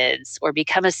have kids, or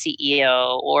become a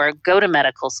CEO, or go to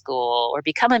medical school, or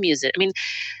become a musician. I mean,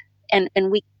 and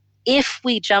if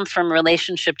we jump from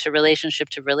relationship to relationship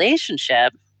to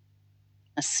relationship,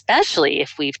 especially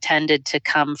if we've tended to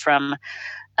come from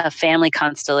a family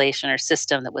constellation or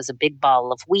system that was a big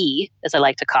ball of we, as I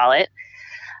like to call it,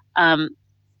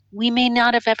 we may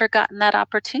not have ever gotten that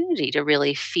opportunity to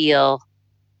really feel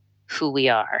who we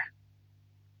are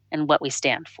and what we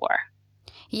stand for.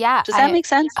 Yeah. Does that make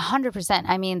sense? 100%.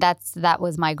 I mean, that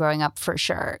was my growing up for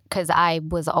sure, because I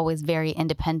was always very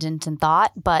independent in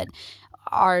thought, but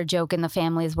our joke in the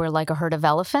family is we're like a herd of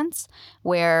elephants,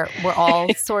 where we're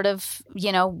all sort of,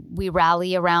 we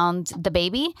rally around the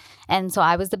baby. And so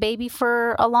I was the baby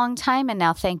for a long time, and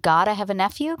now thank God I have a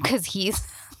nephew because he's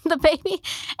the baby.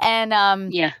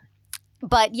 And yeah.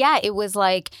 But yeah, it was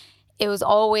like, it was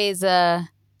always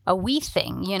a we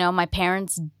thing. You know, my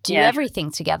parents do Yeah. everything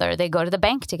together. They go to the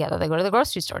bank together. They go to the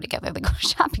grocery store together. They go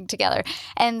shopping together.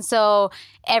 And so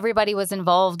everybody was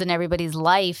involved in everybody's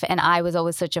life. And I was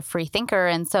always such a free thinker.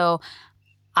 And so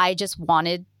I just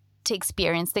wanted to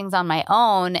experience things on my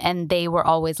own. And they were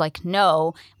always like,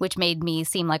 no, which made me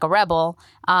seem like a rebel.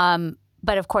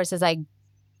 But of course, as I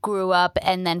grew up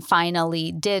and then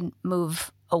finally did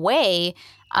move away,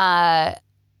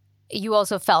 you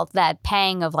also felt that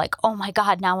pang of like, oh my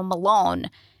God, now I'm alone,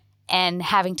 and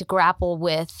having to grapple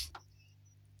with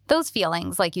those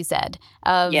feelings, like you said,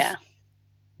 of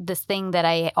this thing that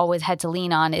I always had to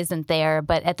lean on isn't there.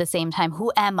 But at the same time,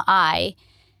 who am I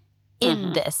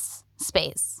in this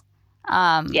space? So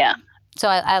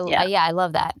I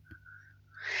love that.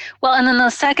 Well, and then the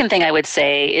second thing I would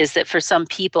say is that for some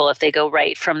people, if they go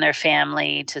right from their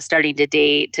family to starting to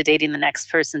date, to dating the next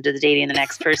person, to dating the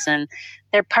next person,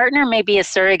 their partner may be a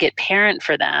surrogate parent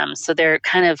for them. So they're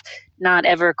kind of not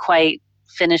ever quite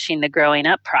finishing the growing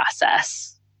up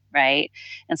process, right?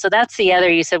 And so that's the other,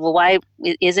 you said, well, why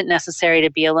is it necessary to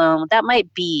be alone? That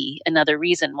might be another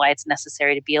reason why it's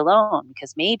necessary to be alone,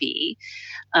 because maybe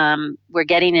we're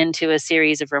getting into a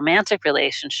series of romantic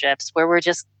relationships where we're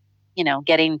just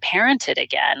getting parented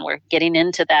again. We're getting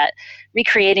into that,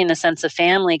 recreating a sense of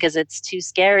family because it's too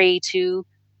scary to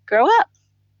grow up,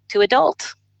 to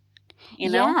adult,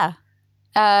 Yeah.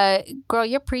 Girl,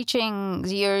 you're preaching,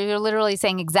 you're literally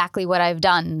saying exactly what I've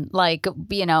done. Like,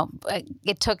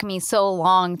 it took me so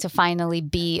long to finally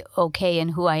be okay in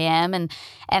who I am. And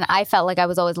I felt like I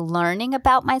was always learning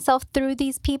about myself through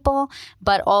these people,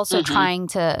 but also trying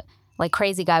to, like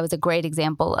Crazy Guy was a great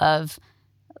example of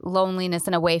loneliness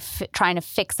in a way, trying to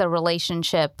fix a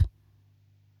relationship.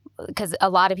 Because a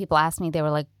lot of people asked me, they were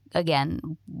like, again,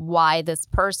 why this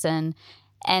person?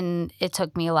 And it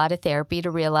took me a lot of therapy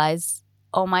to realize,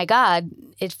 oh my God,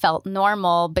 it felt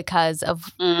normal because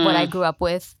of what I grew up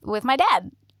with my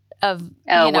dad. Not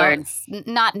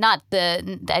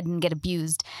I didn't get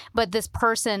abused, but this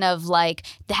person of like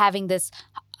having this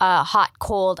hot,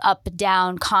 cold, up,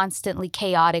 down, constantly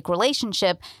chaotic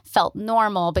relationship felt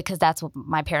normal because that's what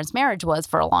my parents' marriage was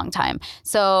for a long time.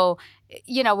 So,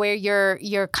 where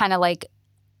you're kind of like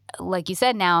you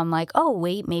said, now I'm like, oh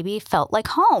wait, maybe it felt like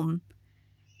home,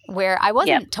 where I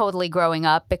wasn't totally growing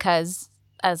up because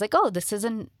I was like, oh,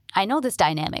 I know this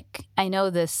dynamic. I know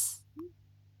this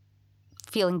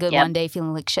feeling good one day,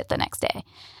 feeling like shit the next day.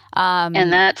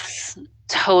 And that's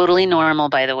totally normal,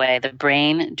 by the way. The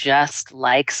brain just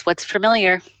likes what's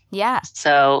familiar. Yeah.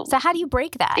 So how do you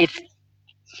break that?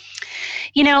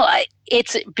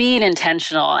 It's being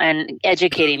intentional and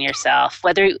educating yourself.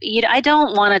 I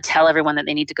don't want to tell everyone that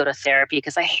they need to go to therapy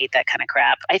because I hate that kind of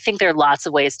crap. I think there are lots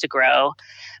of ways to grow.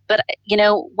 But,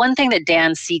 one thing that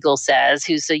Dan Siegel says,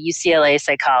 who's a UCLA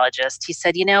psychologist, he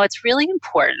said, it's really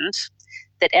important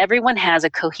that everyone has a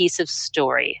cohesive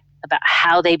story about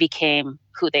how they became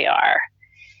who they are.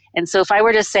 And so if I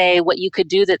were to say what you could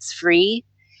do that's free,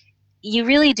 you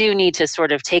really do need to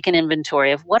sort of take an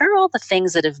inventory of what are all the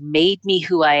things that have made me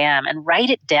who I am and write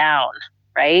it down,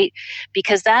 right?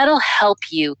 Because that'll help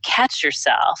you catch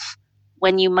yourself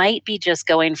when you might be just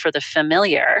going for the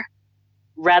familiar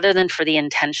rather than for the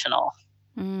intentional.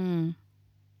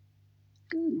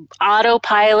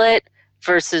 Autopilot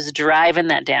versus driving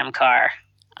that damn car.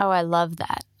 Oh, I love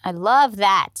that. I love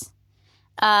that.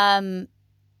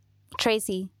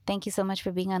 Tracy, thank you so much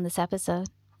for being on this episode.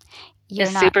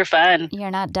 It's super fun.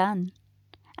 You're not done.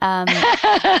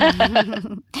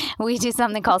 We do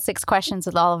something called 6 questions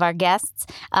with all of our guests.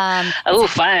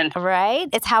 Fun. Right?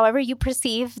 It's however you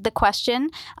perceive the question.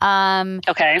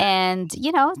 Okay. And,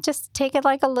 just take it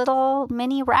like a little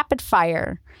mini rapid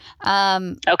fire.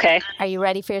 Okay. Are you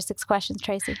ready for your 6 questions,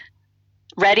 Tracy?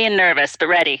 Ready and nervous, but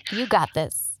ready. You got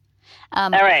this. All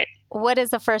right. What is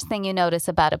the first thing you notice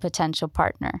about a potential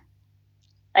partner?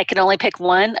 I can only pick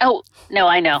one. Oh, no,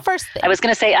 I know. First thing. I was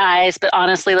going to say eyes, but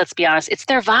honestly, let's be honest. It's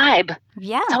their vibe.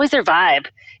 Yeah. It's always their vibe.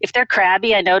 If they're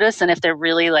crabby, I notice. And if they're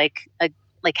really like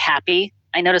happy,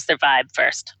 I notice their vibe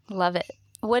first. Love it.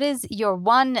 What is your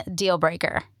one deal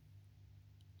breaker?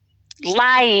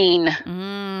 Lying.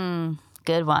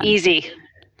 Good one. Easy.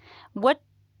 What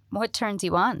turns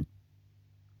you on?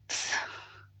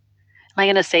 Am I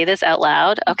going to say this out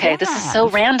loud? Okay, Yeah. This is so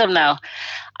random though.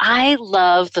 I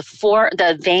love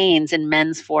the veins in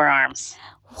men's forearms.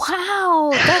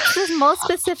 Wow, that's the most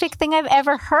specific thing I've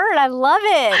ever heard. I love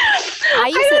it.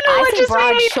 I say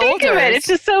broad shoulders. It's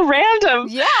just so random.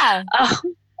 Yeah.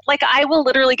 Like I will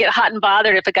literally get hot and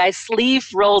bothered if a guy's sleeve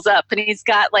rolls up and he's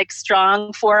got like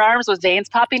strong forearms with veins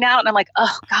popping out, and I'm like,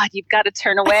 oh God, you've got to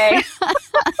turn away.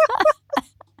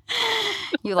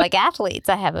 You like athletes,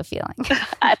 I have a feeling.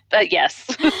 Yes.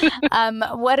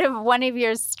 What are one of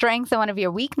your strengths and one of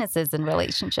your weaknesses in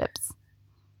relationships?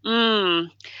 I'm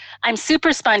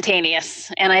super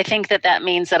spontaneous, and I think that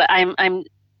means that I'm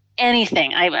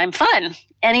anything. I'm fun.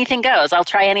 Anything goes. I'll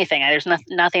try anything. There's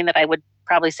nothing that I would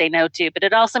probably say no to. But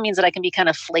it also means that I can be kind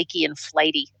of flaky and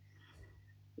flighty.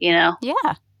 Yeah.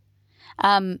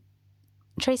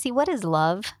 Tracy, what is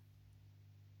love?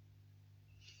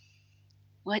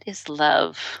 What is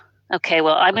love? Okay,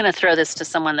 well, I'm going to throw this to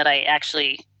someone that I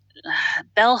actually.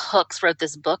 Bell Hooks wrote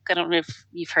this book. I don't know if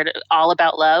you've heard it, All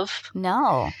About Love.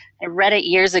 No. I read it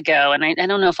years ago, and I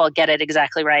don't know if I'll get it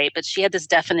exactly right, but she had this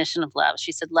definition of love.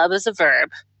 She said, love is a verb,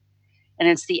 and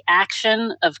it's the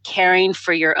action of caring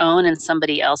for your own and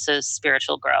somebody else's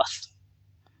spiritual growth.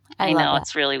 I know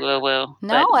it's really woo-woo.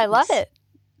 No, I love it.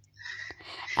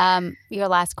 Your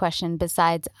last question,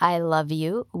 besides I love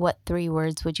you, what 3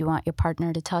 words would you want your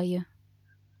partner to tell you?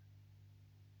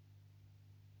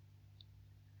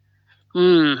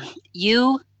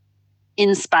 You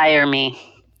inspire me.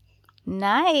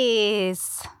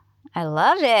 Nice. I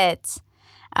love it.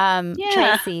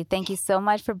 Tracy, thank you so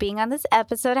much for being on this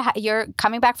episode. You're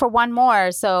coming back for one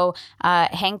more, so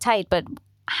hang tight. But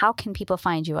how can people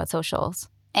find you on socials?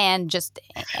 And just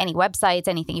any websites,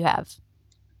 anything you have?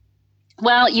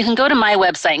 Well, you can go to my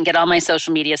website and get all my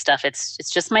social media stuff. It's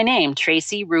just my name,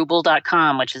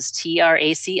 TracyRuble.com, which is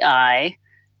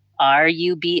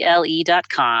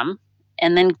TracyRuble.com.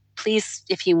 And then please,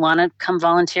 if you want to come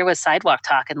volunteer with Sidewalk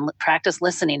Talk and practice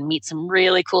listening, meet some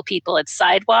really cool people at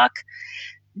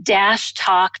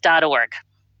sidewalk-talk.org.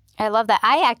 I love that.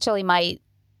 I actually might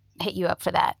hit you up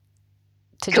for that.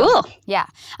 Cool. Yeah.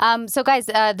 So guys,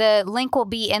 the link will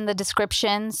be in the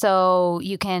description, so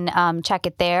you can check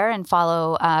it there and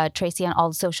follow Tracy on all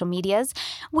the social medias.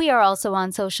 We are also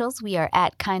on socials. We are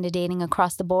at Kinda Dating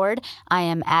across the board. I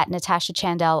am at Natasha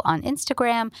Chandel on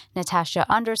Instagram,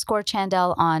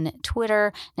 Natasha_Chandel on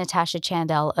Twitter, Natasha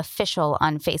Chandel Official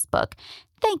on Facebook.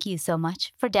 Thank you so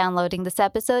much for downloading this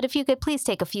episode. If you could please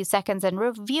take a few seconds and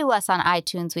review us on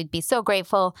iTunes, we'd be so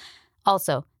grateful.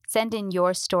 Also, send in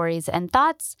your stories and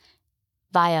thoughts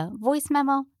via voice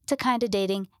memo to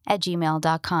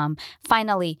kindadating@gmail.com.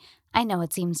 Finally, I know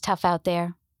it seems tough out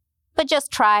there, but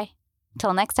just try.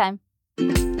 Till next time.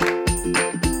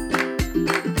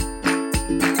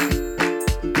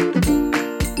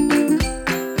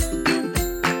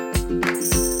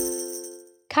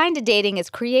 Kinda Dating is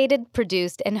created,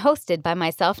 produced, and hosted by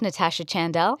myself, Natasha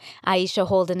Chandel. Aisha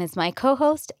Holden is my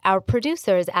co-host, our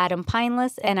producer is Adam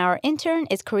Pineless, and our intern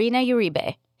is Karina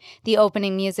Uribe. The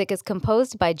opening music is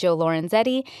composed by Joe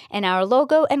Lorenzetti, and our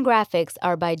logo and graphics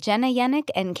are by Jenna Yannick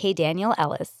and K. Daniel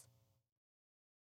Ellis.